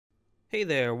Hey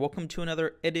there, welcome to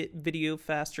another Edit Video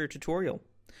Faster tutorial.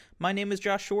 My name is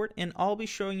Josh Short and I'll be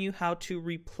showing you how to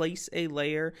replace a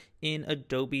layer in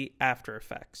Adobe After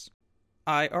Effects.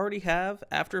 I already have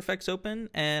After Effects open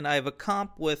and I have a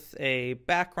comp with a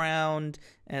background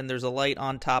and there's a light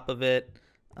on top of it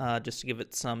just to give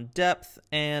it some depth,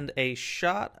 and a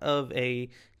shot of a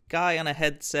guy on a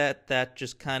headset that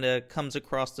just kind of comes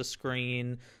across the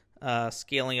screen,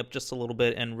 scaling up just a little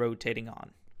bit and rotating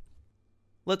on.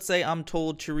 Let's say I'm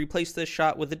told to replace this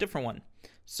shot with a different one.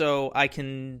 So I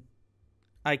can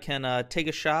take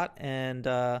a shot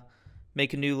and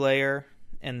make a new layer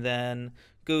and then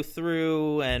go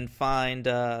through and find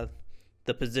the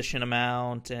position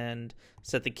amount and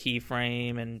set the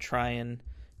keyframe and try and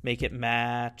make it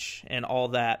match and all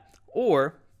that.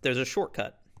 Or there's a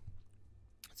shortcut.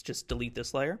 Let's just delete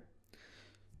this layer.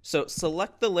 So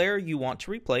select the layer you want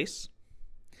to replace,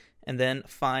 and then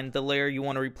find the layer you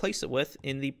want to replace it with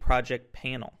in the project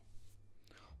panel.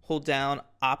 Hold down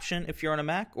Option if you're on a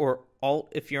Mac or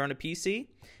Alt if you're on a PC,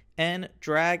 and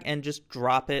drag and just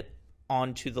drop it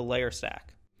onto the layer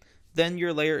stack. Then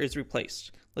your layer is replaced.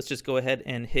 Let's just go ahead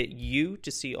and hit U to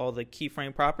see all the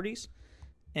keyframe properties,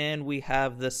 and we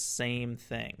have the same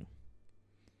thing.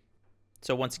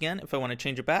 So once again, if I want to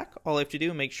change it back, all I have to do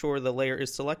is make sure the layer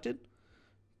is selected,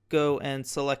 go and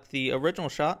select the original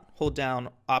shot, hold down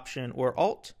Option or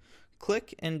Alt,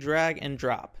 click and drag and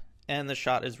drop, and the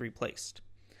shot is replaced.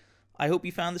 I hope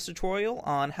you found this tutorial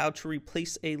on how to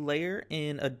replace a layer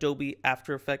in Adobe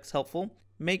After Effects helpful.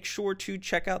 Make sure to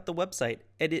check out the website,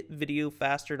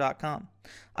 editvideofaster.com.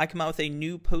 I come out with a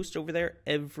new post over there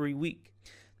every week.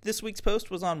 This week's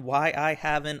post was on why I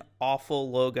have an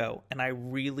awful logo, and I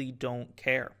really don't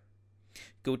care.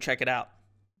 Go check it out.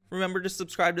 Remember to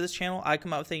subscribe to this channel. I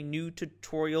come out with a new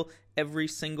tutorial every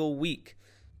single week.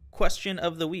 Question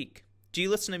of the week. Do you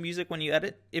listen to music when you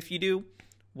edit? If you do,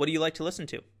 what do you like to listen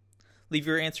to? Leave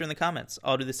your answer in the comments.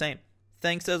 I'll do the same.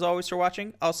 Thanks as always for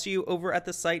watching. I'll see you over at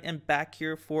the site and back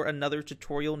here for another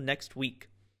tutorial next week.